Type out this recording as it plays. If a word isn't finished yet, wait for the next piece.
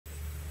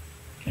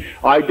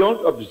I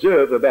don't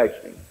observe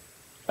imagining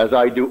as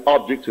I do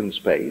objects in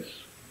space.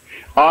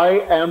 I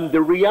am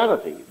the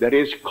reality that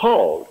is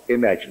called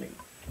imagining.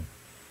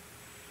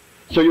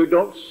 So you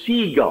don't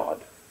see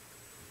God,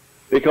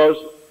 because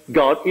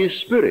God is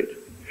spirit,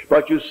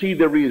 but you see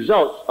the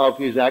results of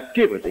his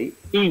activity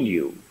in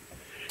you.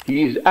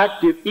 He is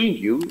active in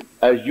you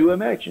as you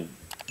imagine.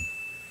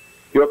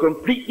 You're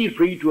completely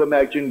free to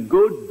imagine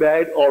good,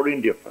 bad, or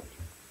indifferent.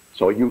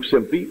 So you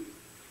simply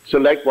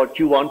select what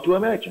you want to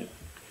imagine.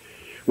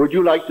 Would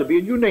you like to be,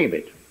 and you name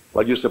it.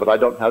 Well, you say, but I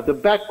don't have the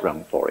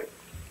background for it.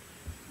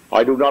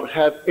 I do not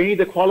have any of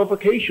the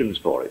qualifications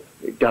for it.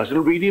 It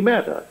doesn't really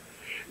matter.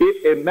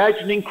 If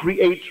imagining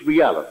creates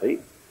reality,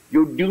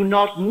 you do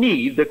not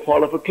need the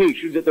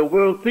qualifications that the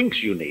world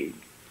thinks you need.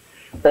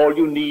 All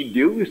you need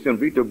do is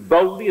simply to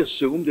boldly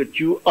assume that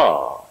you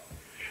are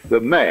the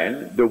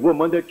man, the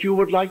woman that you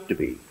would like to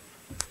be.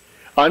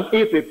 And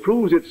if it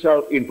proves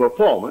itself in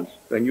performance,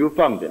 then you've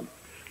found him.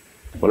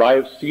 Well, I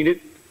have seen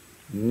it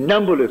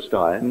numberless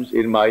times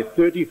in my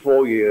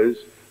 34 years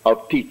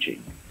of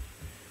teaching.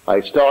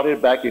 I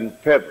started back in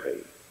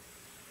February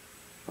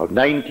of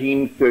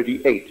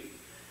 1938.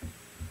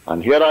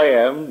 And here I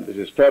am, this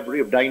is February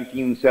of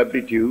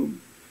 1972,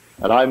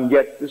 and I'm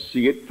yet to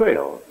see it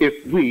fail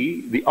if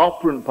we, the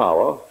operant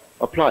power,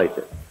 applies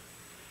it.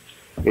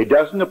 It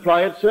doesn't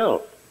apply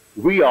itself.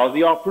 We are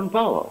the operant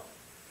power.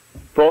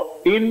 For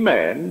in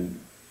man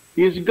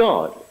is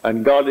God,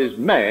 and God is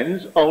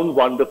man's own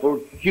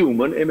wonderful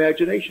human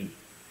imagination.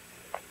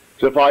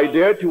 So if I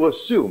dare to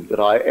assume that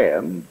I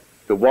am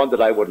the one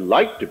that I would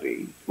like to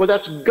be, well,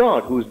 that's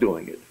God who's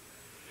doing it.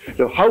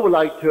 So how will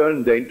I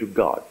turn then to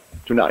God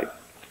tonight?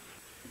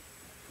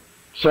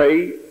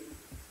 Say,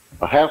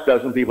 a half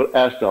dozen people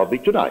asked of me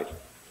tonight.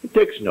 It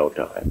takes no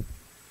time.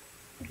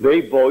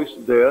 They voice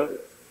their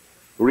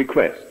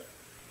request.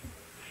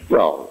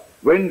 Well,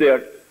 when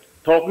they're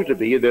talking to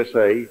me, they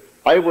say,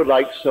 I would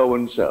like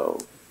so-and-so.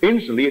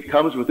 Instantly, it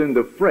comes within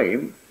the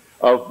frame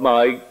of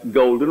my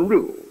golden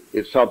rule.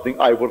 It's something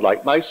I would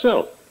like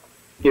myself.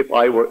 If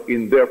I were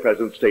in their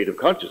present state of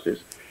consciousness,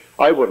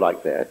 I would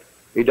like that.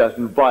 It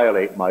doesn't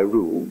violate my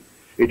rule.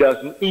 It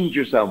doesn't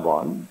injure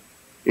someone.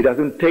 It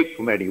doesn't take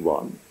from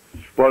anyone.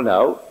 Well,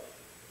 now,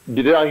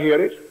 did I hear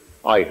it?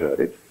 I heard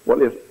it.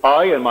 Well, if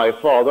I and my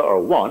Father are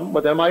one,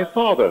 well, then my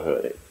Father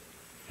heard it.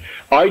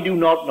 I do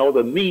not know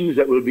the means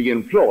that will be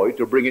employed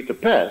to bring it to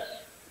pass,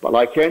 but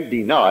I can't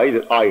deny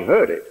that I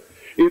heard it.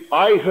 If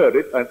I heard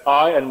it and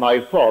I and my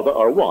Father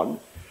are one,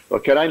 well,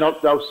 can I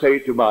not now say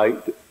to my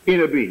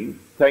inner being,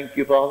 thank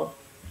you, Father?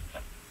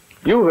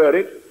 You heard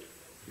it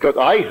because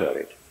I heard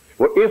it.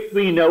 Well, if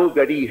we know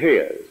that he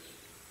hears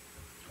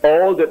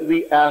all that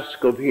we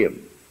ask of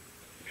him,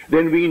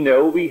 then we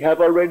know we have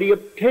already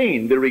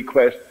obtained the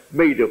request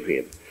made of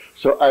him.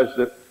 So as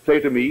to say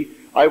to me,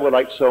 I would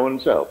like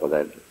so-and-so. Well,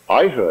 then,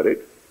 I heard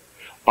it.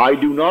 I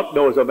do not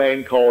know, as a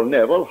man called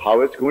Neville,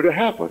 how it's going to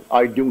happen.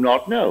 I do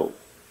not know.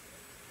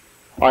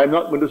 I'm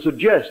not going to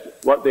suggest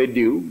what they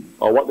do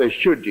or what they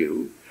should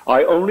do.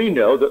 I only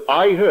know that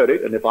I heard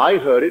it, and if I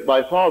heard it,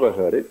 my Father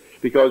heard it,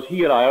 because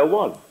he and I are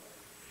one.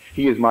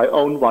 He is my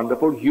own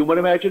wonderful human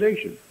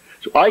imagination.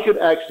 So I could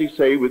actually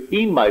say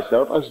within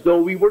myself as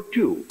though we were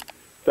two.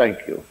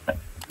 Thank you.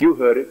 You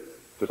heard it,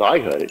 because I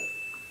heard it.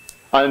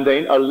 And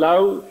then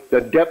allow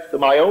the depth of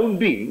my own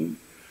being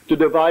to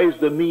devise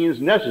the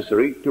means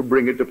necessary to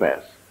bring it to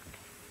pass.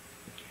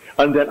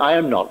 And then I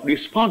am not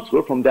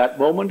responsible from that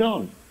moment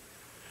on.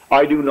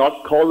 I do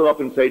not call them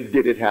up and say,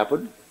 did it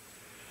happen?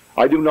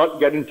 I do not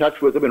get in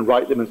touch with them and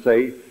write them and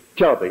say,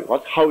 tell me,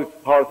 how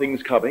are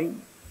things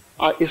coming?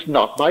 It's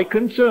not my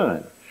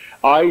concern.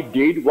 I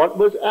did what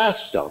was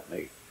asked of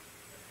me.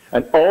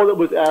 And all that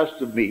was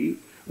asked of me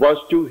was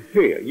to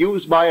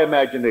use my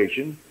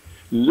imagination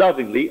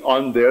lovingly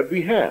on their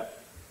behalf.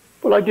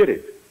 Well, I did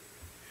it.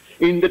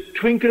 In the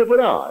twinkle of an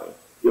eye.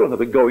 You don't have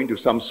to go into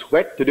some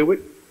sweat to do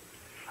it.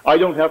 I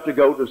don't have to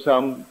go to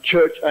some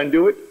church and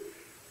do it,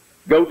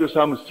 go to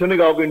some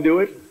synagogue and do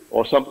it,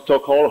 or some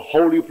so-called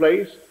holy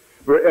place.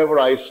 Wherever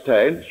I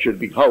stand should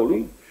be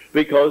holy,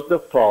 because the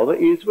Father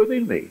is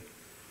within me.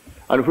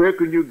 And where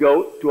can you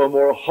go to a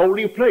more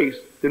holy place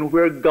than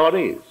where God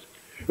is?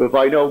 If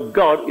I know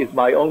God is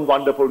my own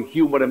wonderful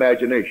human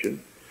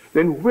imagination,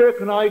 then where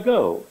can I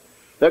go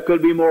that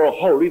could be more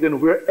holy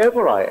than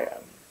wherever I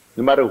am,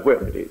 no matter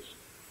where it is?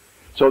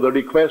 So the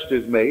request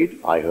is made,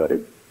 I heard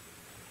it,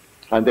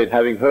 and then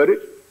having heard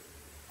it,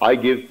 I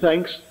give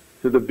thanks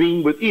to the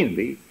being within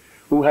me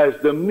who has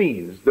the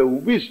means, the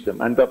wisdom,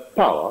 and the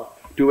power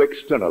to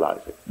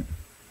externalize it.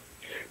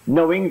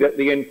 Knowing that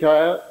the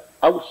entire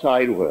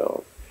outside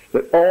world,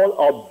 that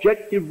all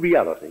objective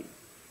reality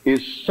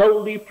is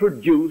solely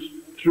produced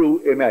through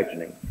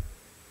imagining.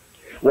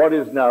 What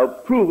is now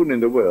proven in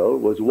the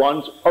world was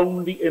once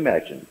only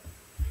imagined.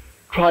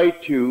 Try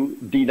to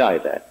deny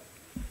that.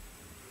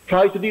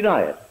 Try to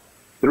deny it.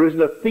 There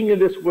isn't a thing in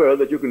this world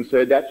that you can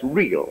say that's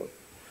real,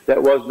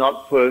 that was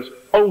not first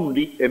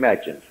only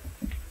imagined.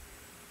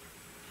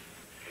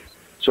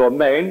 So a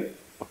man,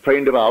 a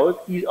friend of ours,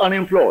 he's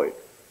unemployed.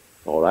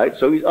 All right,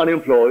 so he's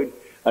unemployed,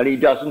 and he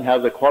doesn't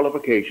have the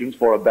qualifications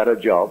for a better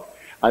job,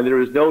 and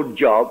there is no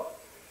job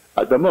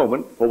at the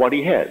moment for what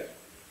he has.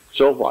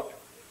 So what?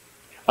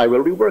 I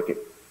will rework it.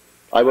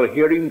 I will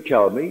hear him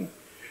tell me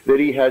that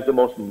he has the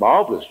most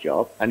marvelous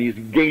job and he's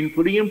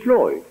gainfully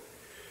employed.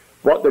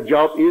 What the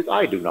job is,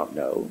 I do not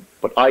know,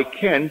 but I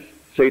can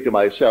say to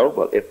myself,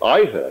 well, if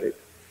I heard it,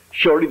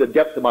 surely the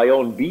depth of my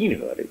own being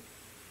heard it.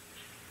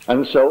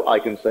 And so I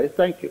can say,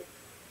 thank you.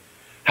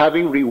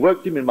 Having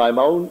reworked him in my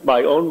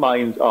own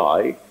mind's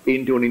eye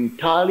into an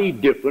entirely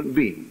different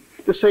being,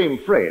 the same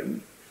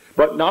friend,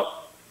 but not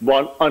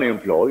one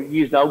unemployed,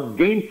 he is now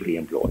gainfully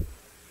employed.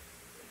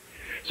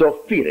 So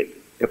feel it.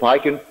 If I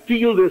can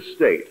feel this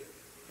state,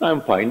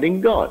 I'm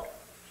finding God.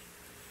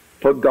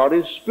 For God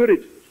is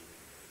spirit.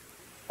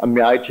 And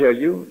may I tell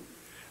you,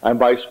 and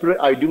by spirit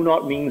I do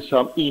not mean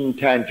some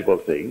intangible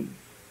thing.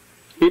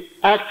 It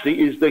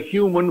actually is the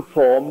human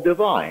form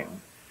divine.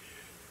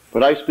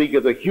 When I speak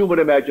of the human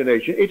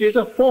imagination, it is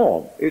a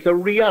form, it's a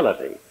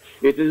reality.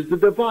 It is the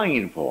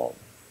divine form.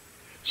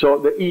 So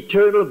the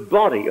eternal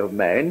body of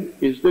man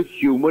is the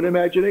human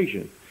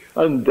imagination,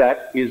 and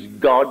that is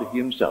God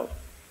himself.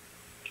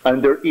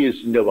 And there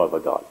is no other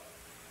God.